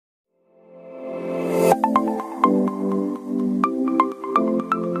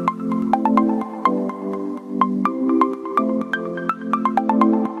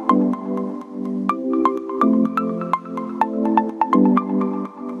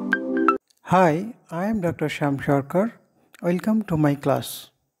Hi, I am Dr. Shyam Sarkar. Welcome to my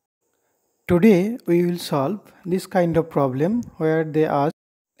class. Today we will solve this kind of problem where they ask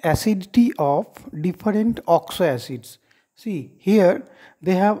acidity of different oxoacids. See, here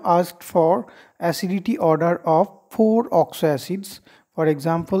they have asked for acidity order of 4 oxoacids. For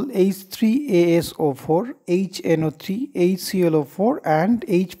example, H3ASO4, HNO3, HClO4 and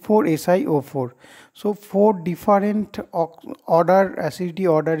H4SiO4. So 4 different acidity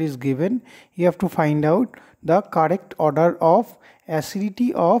order is given. You have to find out the correct order of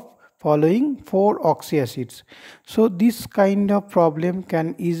acidity of following 4 oxyacids. So this kind of problem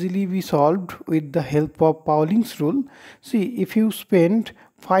can easily be solved with the help of Pauling's rule. See, if you spend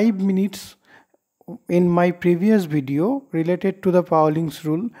 5 minutes in my previous video related to the Pauling's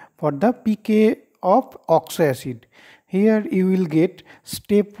rule for the pK of oxoacid, here you will get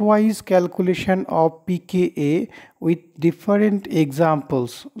stepwise calculation of pKa with different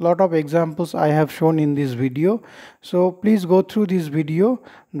examples. Lot of examples I have shown in this video. So please go through this video.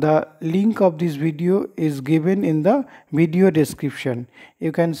 The link of this video is given in the video description.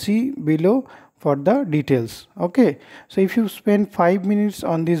 You can see below for the details. Okay. So if you spend 5 minutes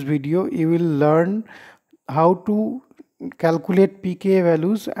on this video, you will learn how to calculate pKa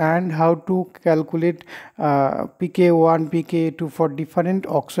values and how to calculate pKa1, pKa2 for different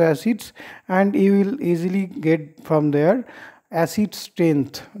oxoacids, and you will easily get from there acid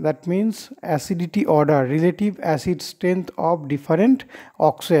strength, that means acidity order, relative acid strength of different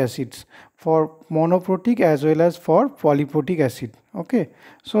oxoacids for monoprotic as well as for polyprotic acid. Okay,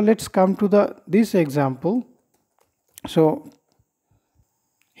 so let's come to this example. So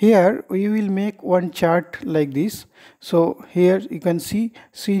here we will make one chart like this. So here you can see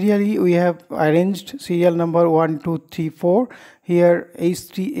serially we have arranged serial number 1, 2, 3, 4. Here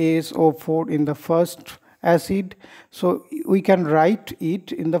H3ASO4 in the first acid. So we can write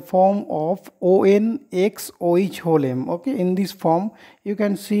it in the form of ONXOH whole M. Okay, in this form you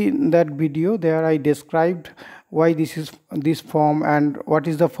can see in that video there I described why this is this form and what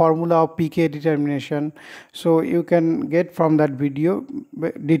is the formula of pK determination. So you can get from that video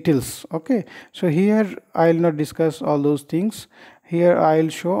details. Okay, so here I will not discuss all those things. Here I will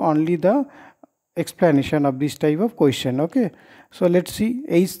show only the explanation of this type of question. Okay, so let's see.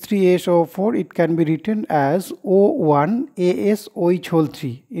 H3ASO4, it can be written as O1ASOH whole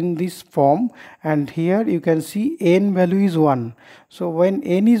 3 in this form, and here you can see N value is 1. So when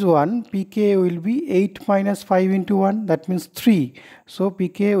N is 1, pK will be 8 minus 5 into 1, that means 3. So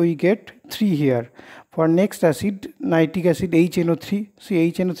pK we get 3 here. For next acid, nitric acid HNO3,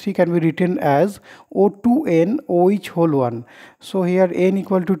 see HNO3 can be written as O2NOH whole 1. So here N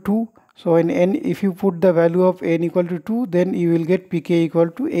equal to 2. So in N, if you put the value of N equal to 2, then you will get pK equal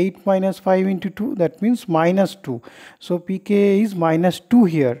to 8 minus 5 into 2, that means minus 2. So pK is minus 2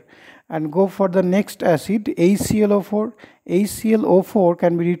 here. And go for the next acid, HClO4. HClO4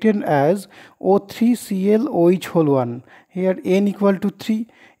 can be written as O3ClOH whole 1. Here N equal to 3.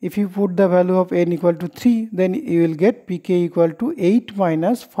 If you put the value of N equal to 3, then you will get pK equal to 8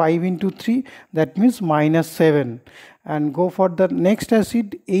 minus 5 into 3, that means minus 7. And go for the next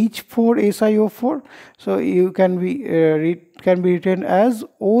acid, H4SiO4. So you can be written as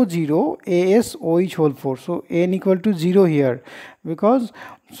O0ASOH whole 4. So N equal to 0 here, because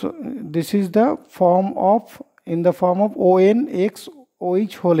so this is the form of in the form of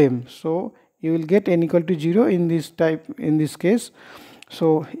ONXOH whole M. So you will get N equal to 0 in this type, in this case.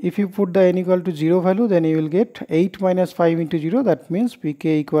 So if you put the N equal to 0 value, then you will get 8 minus 5 into 0, that means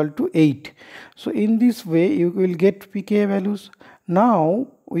pK equal to 8. So in this way you will get pK values. Now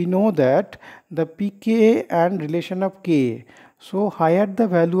we know that the pKa and relation of Ka. So higher the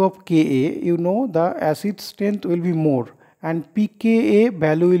value of Ka, you know the acid strength will be more and pKa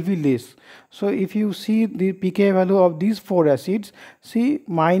value will be less. So if you see the pKa value of these 4 acids, see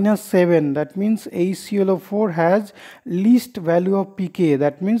minus 7, that means HClO4 has least value of pKa,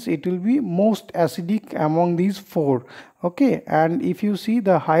 that means it will be most acidic among these 4. Okay, and if you see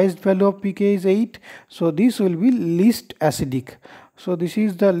the highest value of pKa is 8, so this will be least acidic. So this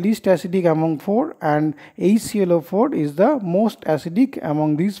is the least acidic among 4, and HClO4 is the most acidic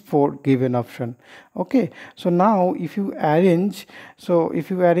among these 4 given option. Okay, so now if you arrange,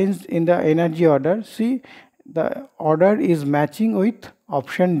 in the energy order, see the order is matching with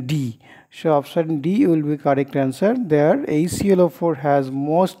option D. So option D will be correct answer. There HClO4 has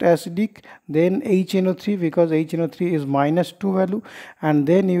most acidic, then HNO3, because HNO3 is minus 2 value, and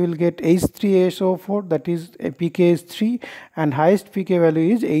then you will get H3SO4, that is pK is 3, and highest pK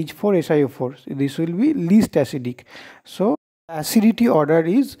value is H4SiO4. So this will be least acidic. So acidity order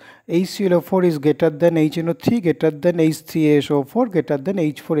is HClO4 is greater than HNO3 greater than H3SO4 greater than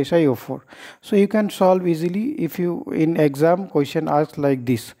H4SiO4. So you can solve easily if you in exam question asked like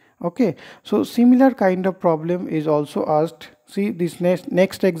this. Okay, so similar kind of problem is also asked. See this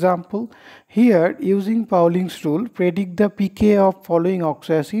next example. Here, using Pauling's rule, predict the pK of following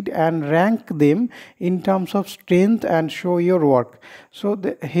oxoacid and rank them in terms of strength and show your work. So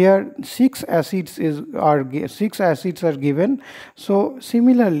here six acids are given. So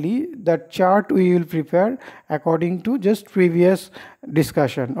similarly, the chart we will prepare according to just previous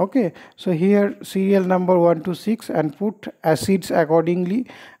discussion. Okay, so here serial number 1 to 6 and put acids accordingly,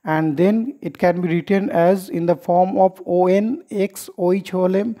 and then it can be written as in the form of ONXOH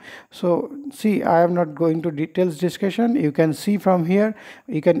whole m. So see, I am not going to details discussion. You can see from here,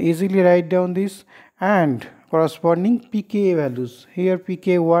 you can easily write down this and corresponding pKa values. Here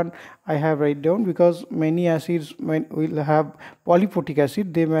pK1 I have write down because many acids will have polyphotic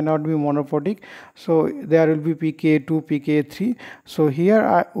acid, they may not be monophotic, so there will be pKa2, pKa3. So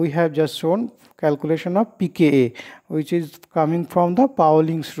here we have just shown calculation of pKa, which is coming from the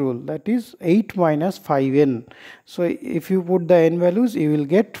Pauling's rule, that is 8 minus 5n. So if you put the n values, you will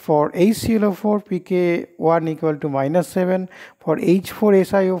get for HClO4 pK1 equal to minus 7, for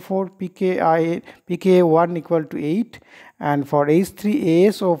H4SiO4 pKa1 equal to 8, and for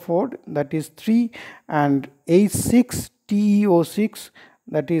H3ASO4 that is 3, and H6TeO6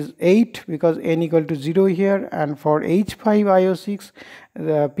 that is 8 because n equal to 0 here, and for H5IO6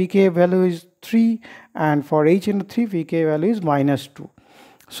 the pK value is 3, and for HNO3 pK value is minus 2.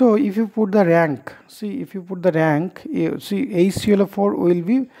 So if you put the rank, see if you put the rank, you see HClO4 will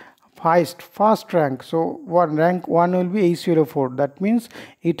be first rank. So rank 1 will be HClO4, that means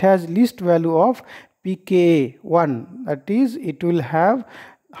it has least value of pKa1, that is it will have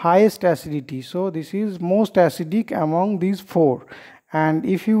highest acidity. So this is most acidic among these four. And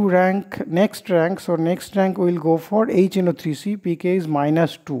if you rank next rank, so next rank will go for HNO3C, pK is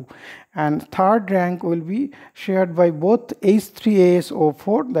minus 2, and third rank will be shared by both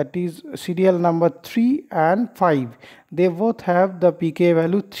H3ASO4, that is serial number 3 and 5. They both have the pK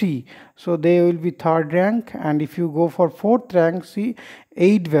value 3, so they will be third rank. And if you go for fourth rank, see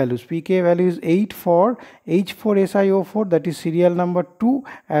 8 values, pK value is 8 for H4SiO4, that is serial number 2,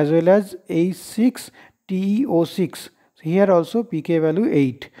 as well as H6TeO6. Here also pK value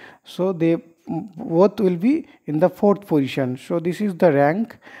 8, so they both will be in the fourth position. So this is the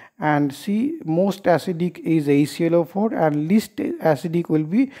rank, and see most acidic is HClO4 and least acidic will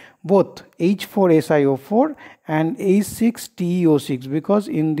be both H4SiO4 and H6TeO6, because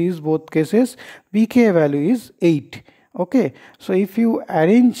in these both cases pK value is 8. Okay, so if you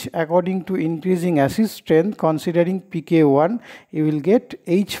arrange according to increasing acid strength considering pK1, you will get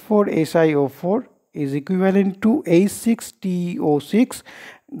H4SiO4 is equivalent to H6TeO6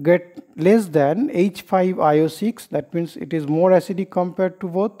 get less than H5IO6, that means it is more acidic compared to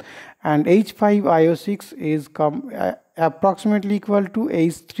both, and H5IO6 is approximately equal to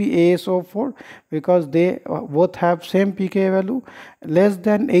H3ASO4 because they both have same pK value, less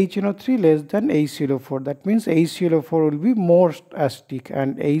than HNO3, less than HClO4, that means HClO4 will be more acidic,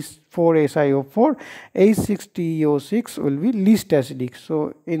 and H4SiO4, H6TeO6 will be least acidic.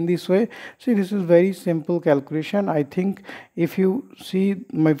 So in this way, see, this is very simple calculation. I think if you see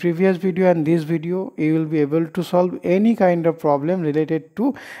my previous video and this video, you will be able to solve any kind of problem related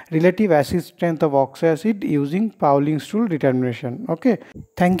to relative acid strength of oxoacid using Pauling's rule determination. Okay,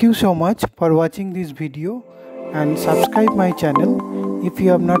 thank you so much for watching this video, and subscribe my channel if you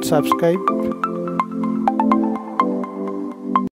have not subscribed.